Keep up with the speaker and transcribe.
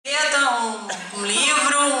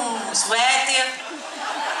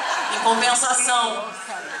compensação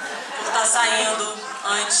por estar saindo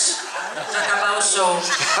antes de acabar o show.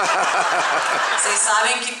 Vocês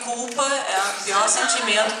sabem que culpa é o pior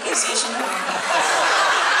sentimento que existe no mundo.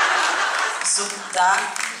 Isso dá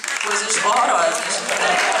coisas horrorosas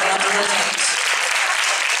dentro da gente.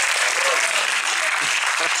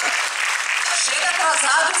 Chega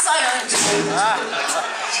atrasado e sai antes.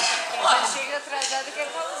 Chega atrasado e quer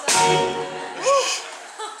causar.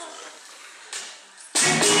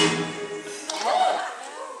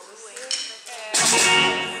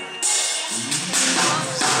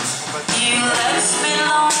 You left me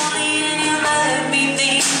lonely and you left me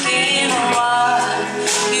thinking why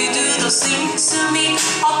you do those things to me,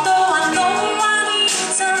 although I know I need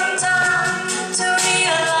some time to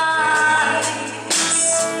realize,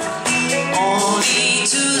 only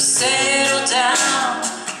to settle down,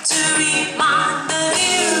 to remind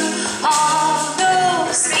you of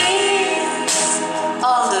those years,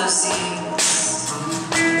 all those years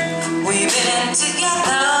we've been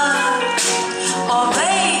together. Oh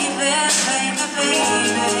baby, baby,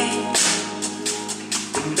 baby,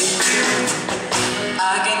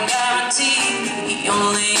 I can guarantee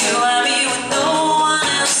only you and me with no one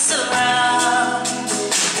else around.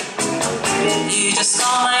 You just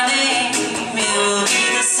call my name, it will be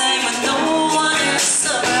the same with no one else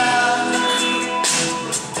around.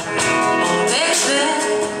 Oh baby,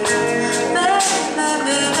 baby,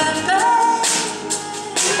 baby, baby,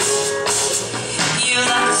 you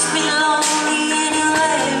left me lonely and you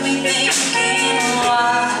left me thinking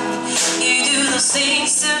why you do those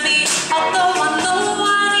things to me, although I know I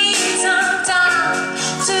need some time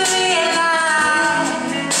to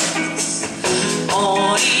realize,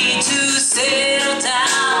 only to settle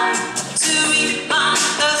down, to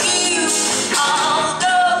remind of you all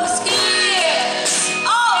those years,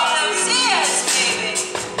 baby,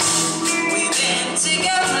 we've been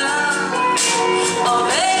together. Oh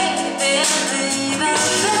baby, baby, baby.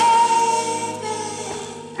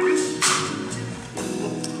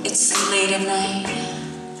 It's late at night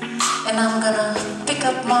and I'm gonna pick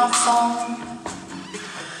up my phone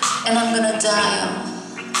and I'm gonna dial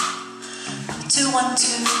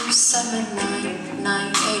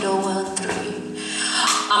 212-799-8013.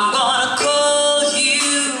 I'm gonna call you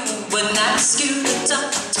and ask you to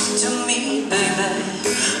talk to me, baby.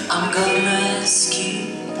 I'm gonna ask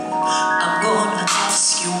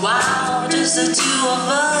you why just the two of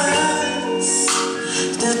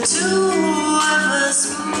us,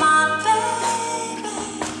 my baby.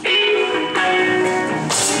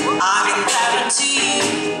 I can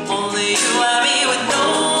guarantee only you and me with no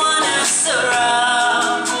one else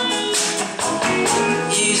around.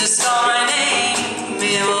 You just call my name,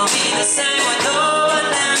 it will be the same with no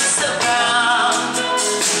one else around.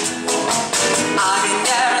 I can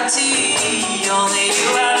guarantee only you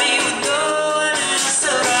and me with no one else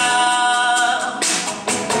around.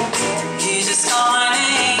 You just call my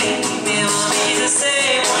name, it will be the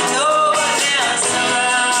same with no one else around.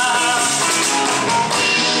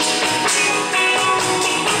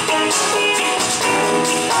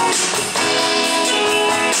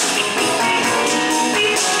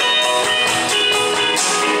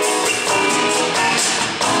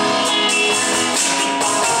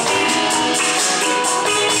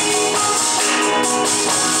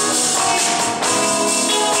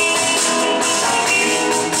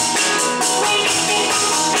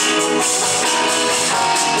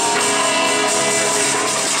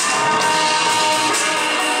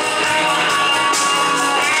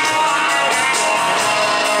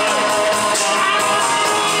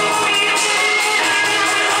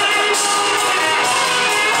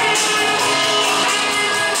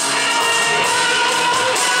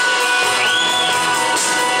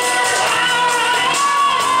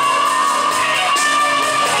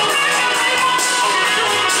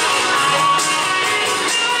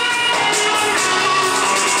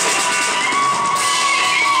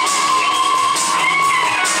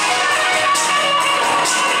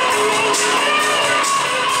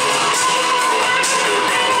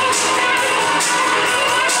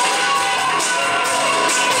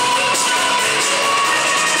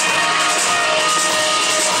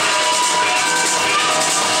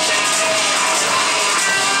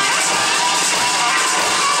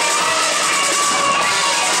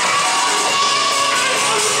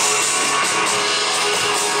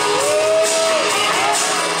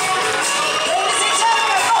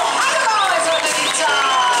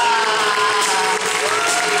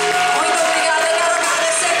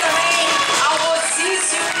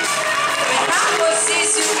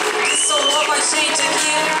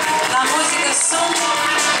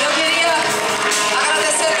 Eu queria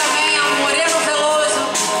agradecer também ao Moreno Veloso,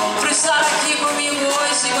 para os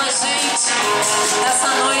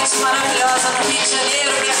noite maravilhosa no Rio de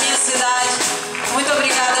Janeiro.